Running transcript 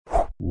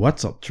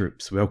What's up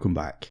troops, welcome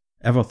back.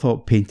 Ever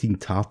thought painting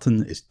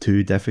tartan is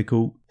too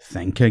difficult?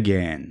 Think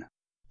again.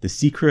 The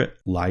secret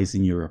lies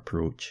in your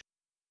approach.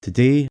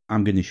 Today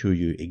I'm going to show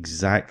you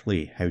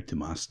exactly how to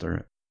master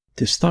it.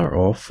 To start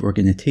off, we're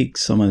going to take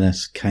some of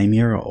this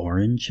Chimera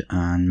Orange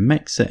and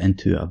mix it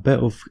into a bit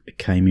of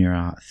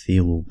Chimera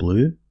Phthalo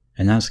Blue,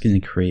 and that's going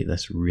to create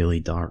this really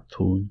dark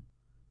tone.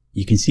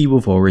 You can see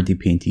we've already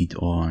painted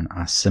on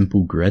a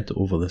simple grid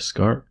over the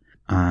skirt,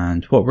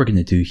 and what we're going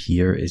to do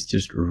here is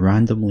just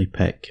randomly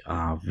pick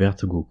a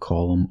vertical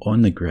column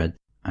on the grid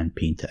and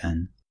paint it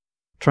in,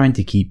 trying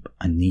to keep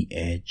a neat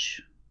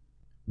edge.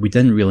 We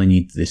didn't really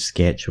need the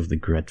sketch of the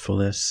grid for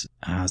this,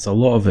 as a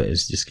lot of it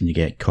is just going to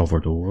get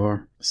covered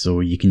over, so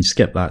you can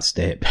skip that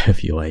step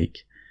if you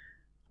like.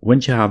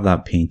 Once you have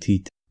that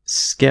painted,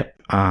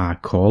 skip a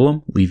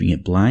column, leaving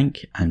it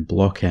blank, and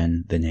block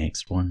in the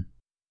next one.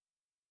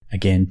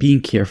 Again,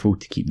 being careful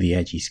to keep the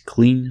edges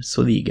clean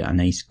so that you get a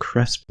nice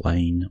crisp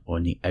line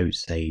on the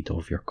outside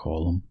of your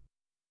column.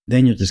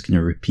 Then you're just going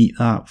to repeat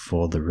that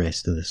for the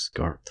rest of the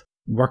skirt,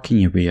 working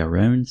your way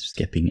around,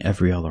 skipping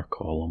every other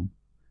column.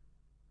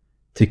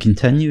 To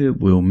continue,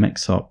 we'll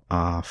mix up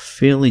a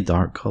fairly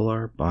dark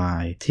colour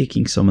by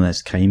taking some of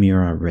this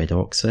Chimera red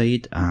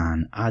oxide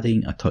and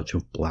adding a touch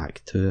of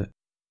black to it,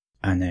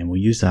 and then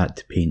we'll use that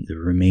to paint the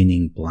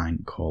remaining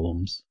blank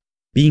columns.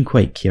 Being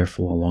quite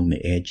careful along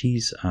the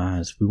edges,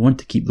 as we want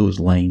to keep those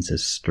lines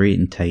as straight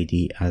and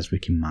tidy as we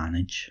can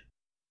manage.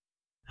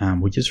 And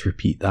we'll just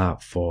repeat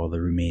that for the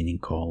remaining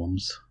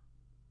columns.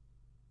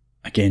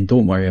 Again,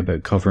 don't worry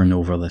about covering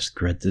over this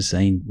grid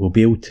design, we'll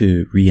be able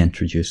to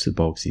reintroduce the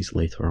boxes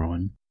later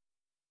on.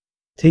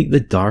 Take the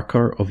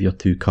darker of your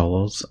two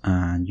colours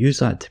and use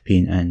that to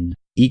paint in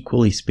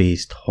equally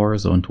spaced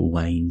horizontal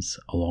lines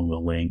along the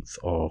length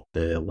of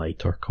the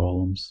lighter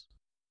columns.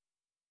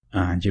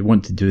 And you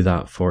want to do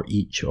that for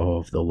each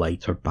of the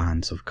lighter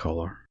bands of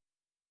colour.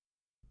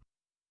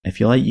 If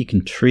you like, you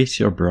can trace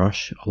your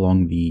brush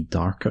along the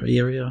darker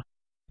area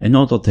in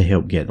order to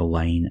help get the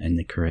line in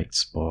the correct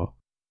spot.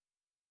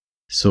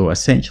 So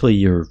essentially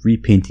you're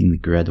repainting the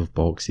grid of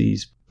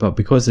boxes, but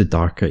because the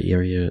darker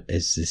area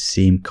is the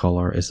same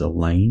colour as the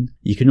line,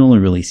 you can only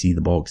really see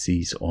the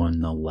boxes on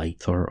the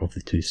lighter of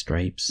the two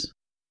stripes.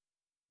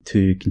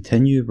 To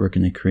continue, we're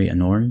going to create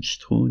an orange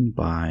tone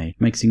by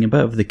mixing a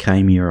bit of the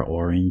Chimera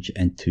Orange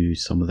into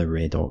some of the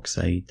red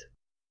oxide.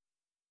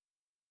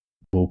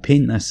 We'll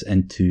paint this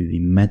into the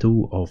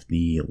middle of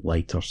the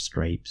lighter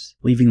stripes,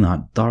 leaving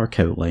that dark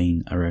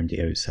outline around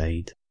the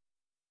outside.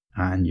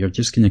 And you're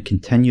just going to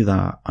continue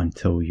that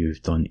until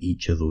you've done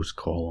each of those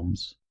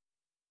columns.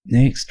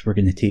 Next, we're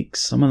going to take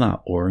some of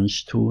that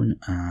orange tone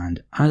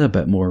and add a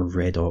bit more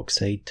red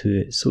oxide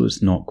to it so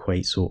it's not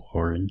quite so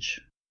orange.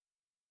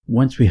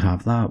 Once we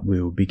have that,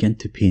 we'll begin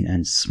to paint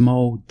in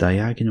small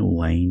diagonal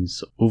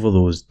lines over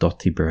those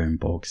dirty brown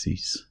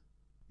boxes.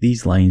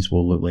 These lines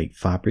will look like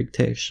fabric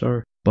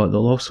texture, but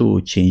they'll also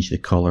change the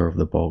colour of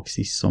the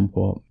boxes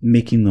somewhat,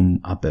 making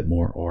them a bit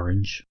more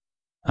orange.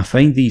 I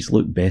find these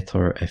look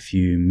better if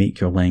you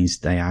make your lines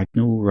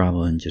diagonal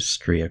rather than just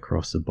straight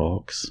across the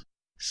box.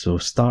 So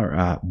start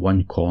at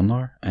one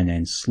corner and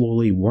then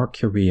slowly work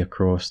your way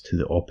across to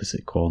the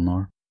opposite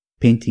corner,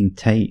 painting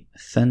tight,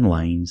 thin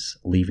lines,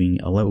 leaving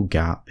a little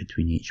gap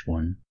between each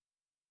one.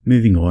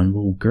 Moving on,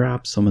 we'll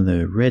grab some of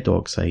the red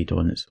oxide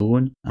on its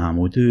own and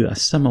we'll do a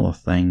similar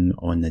thing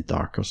on the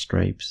darker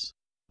stripes.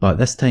 But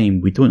this time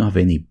we don't have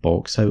any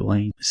box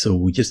outline, so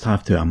we just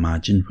have to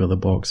imagine where the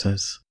box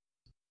is.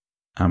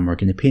 And we're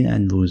going to paint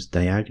in those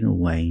diagonal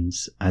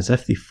lines as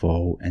if they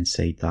fall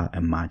inside that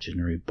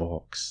imaginary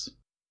box,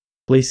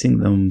 placing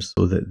them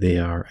so that they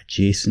are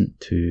adjacent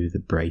to the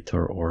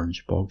brighter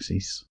orange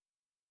boxes.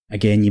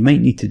 Again, you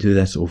might need to do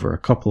this over a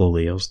couple of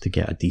layers to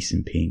get a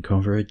decent paint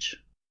coverage.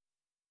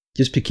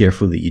 Just be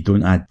careful that you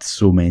don't add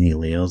so many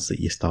layers that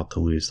you start to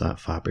lose that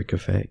fabric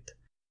effect.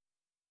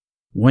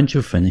 Once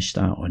you've finished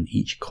that on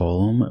each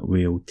column,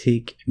 we'll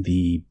take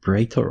the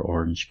brighter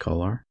orange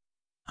colour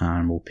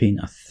and we'll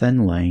paint a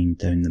thin line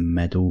down the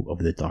middle of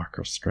the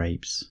darker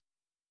stripes.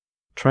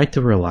 Try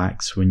to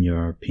relax when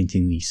you're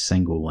painting these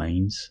single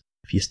lines.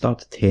 If you start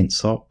to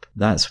tense up,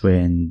 that's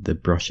when the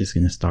brush is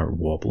going to start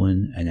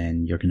wobbling and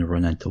then you're going to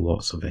run into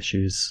lots of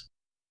issues.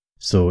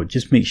 So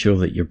just make sure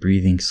that you're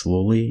breathing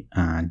slowly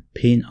and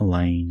paint a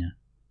line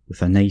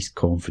with a nice,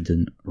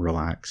 confident,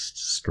 relaxed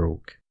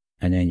stroke.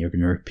 And then you're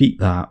going to repeat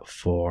that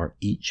for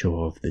each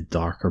of the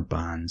darker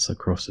bands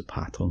across the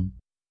pattern.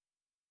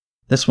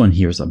 This one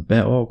here is a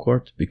bit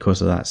awkward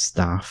because of that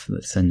staff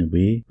that's in the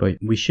way, but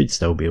we should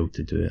still be able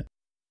to do it.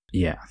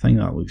 Yeah, I think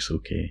that looks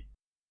okay.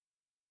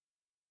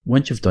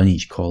 Once you've done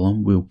each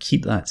column, we'll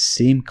keep that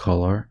same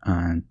colour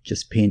and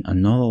just paint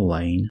another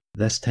line,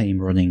 this time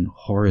running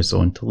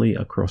horizontally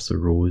across the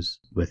rows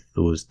with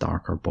those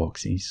darker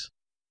boxes.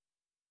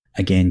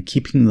 Again,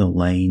 keeping the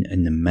line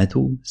in the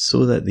middle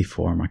so that they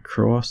form a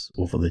cross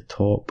over the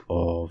top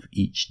of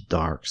each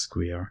dark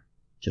square,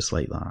 just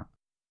like that.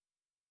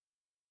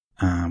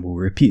 And we'll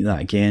repeat that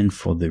again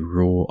for the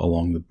row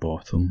along the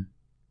bottom.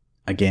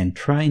 Again,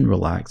 try and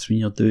relax when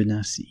you're doing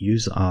this.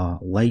 Use a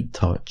light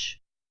touch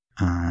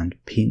and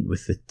paint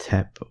with the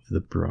tip of the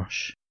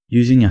brush,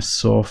 using a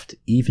soft,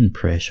 even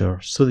pressure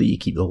so that you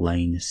keep the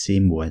line the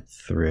same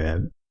width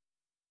throughout.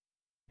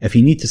 If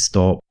you need to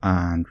stop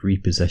and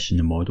reposition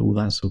the model,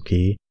 that's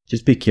okay.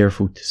 Just be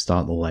careful to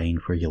start the line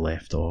where you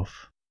left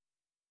off.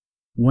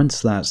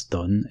 Once that's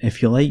done,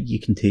 if you like, you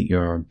can take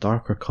your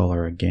darker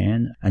colour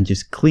again and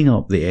just clean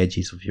up the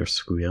edges of your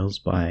squares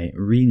by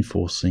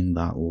reinforcing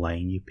that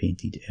line you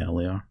painted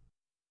earlier.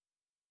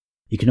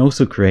 You can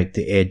also correct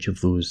the edge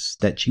of those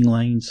stitching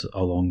lines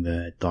along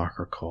the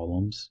darker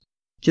columns,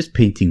 just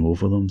painting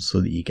over them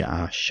so that you get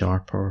a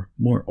sharper,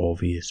 more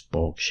obvious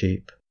box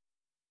shape.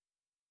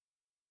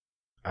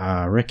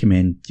 I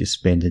recommend just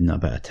spending a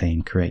bit of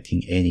time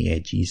correcting any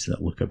edges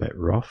that look a bit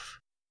rough.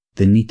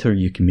 The neater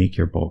you can make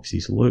your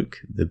boxes look,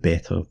 the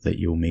better that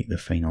you'll make the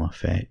final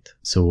effect.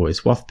 So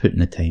it's worth putting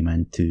the time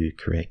in to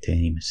correct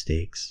any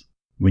mistakes.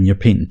 When you're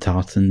painting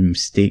tartan,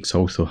 mistakes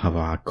also have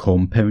a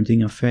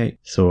compounding effect.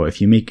 So if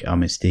you make a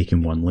mistake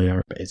in one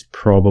layer, it's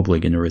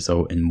probably going to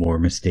result in more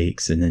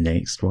mistakes in the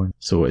next one.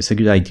 So it's a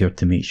good idea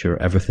to make sure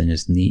everything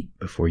is neat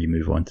before you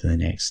move on to the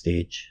next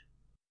stage.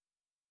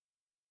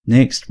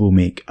 Next, we'll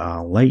make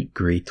a light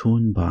grey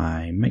tone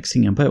by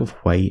mixing a bit of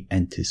white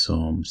into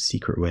some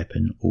Secret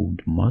Weapon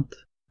Old Mud,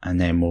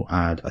 and then we'll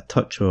add a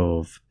touch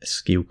of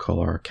scale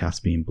colour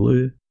Caspian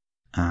Blue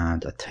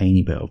and a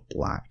tiny bit of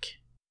black.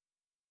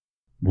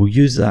 We'll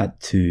use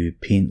that to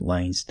paint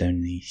lines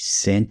down the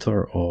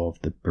centre of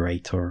the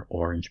brighter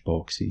orange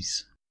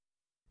boxes.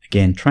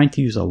 Again, trying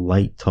to use a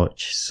light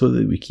touch so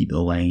that we keep the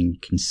line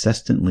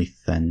consistently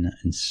thin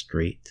and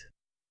straight.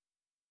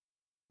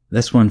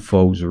 This one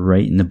falls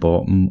right in the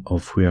bottom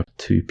of where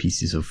two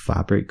pieces of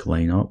fabric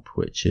line up,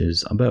 which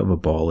is a bit of a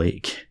ball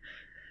ache,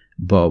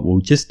 but we'll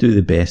just do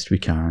the best we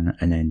can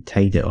and then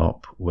tidy it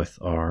up with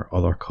our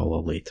other colour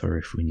later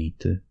if we need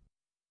to.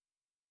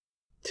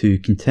 To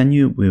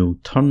continue, we'll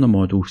turn the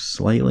model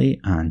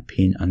slightly and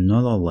paint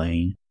another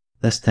line,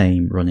 this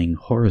time running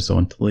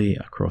horizontally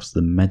across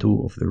the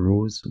middle of the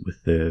rows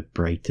with the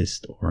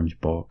brightest orange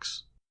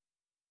box.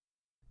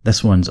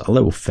 This one's a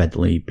little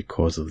fiddly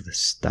because of the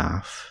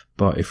staff,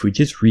 but if we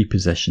just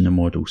reposition the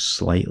model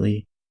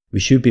slightly, we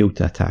should be able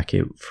to attack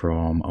it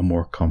from a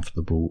more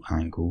comfortable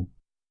angle.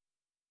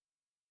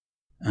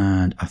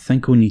 And I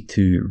think we'll need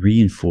to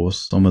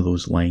reinforce some of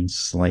those lines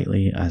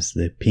slightly as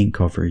the paint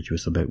coverage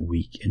was a bit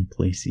weak in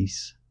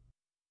places.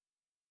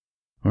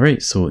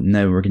 Alright, so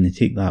now we're going to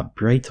take that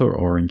brighter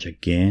orange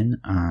again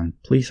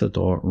and place a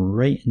dot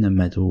right in the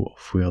middle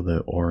of where the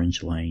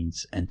orange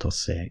lines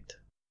intersect.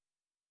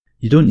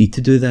 You don't need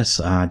to do this,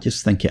 I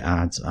just think it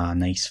adds a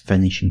nice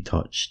finishing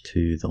touch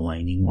to the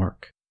lining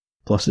work.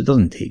 Plus it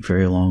doesn't take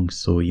very long,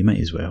 so you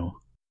might as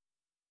well.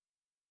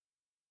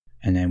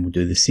 And then we'll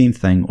do the same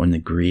thing on the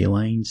grey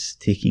lines,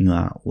 taking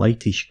that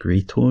lightish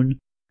grey tone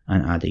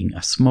and adding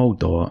a small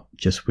dot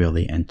just where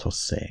they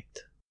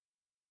intersect.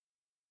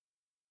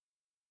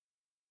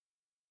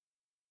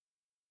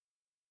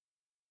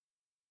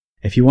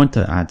 If you want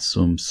to add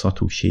some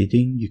subtle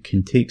shading, you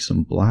can take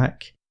some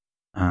black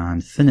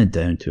and thin it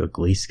down to a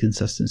glaze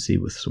consistency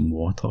with some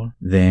water.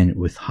 Then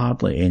with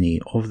hardly any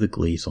of the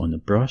glaze on the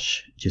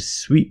brush, just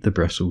sweep the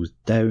bristles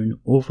down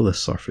over the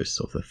surface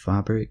of the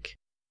fabric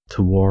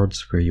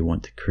towards where you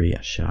want to create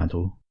a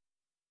shadow.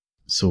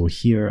 So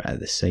here at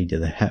the side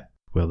of the hip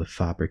where the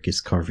fabric is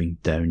curving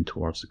down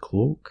towards the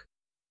cloak,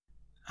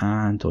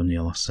 and on the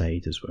other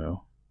side as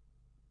well.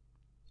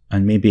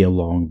 And maybe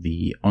along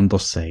the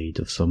underside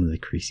of some of the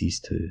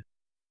creases too.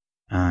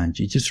 And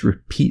you just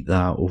repeat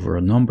that over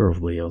a number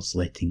of layers,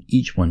 letting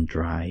each one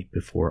dry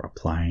before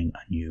applying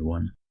a new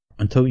one,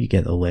 until you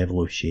get the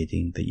level of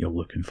shading that you're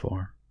looking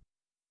for.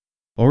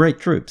 Alright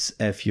troops,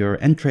 if you're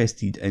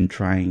interested in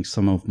trying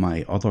some of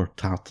my other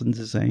tartan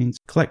designs,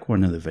 click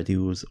one of the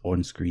videos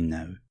on screen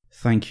now.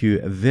 Thank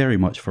you very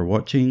much for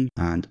watching,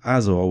 and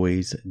as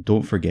always,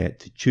 don't forget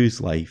to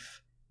choose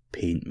life,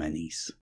 paint minis.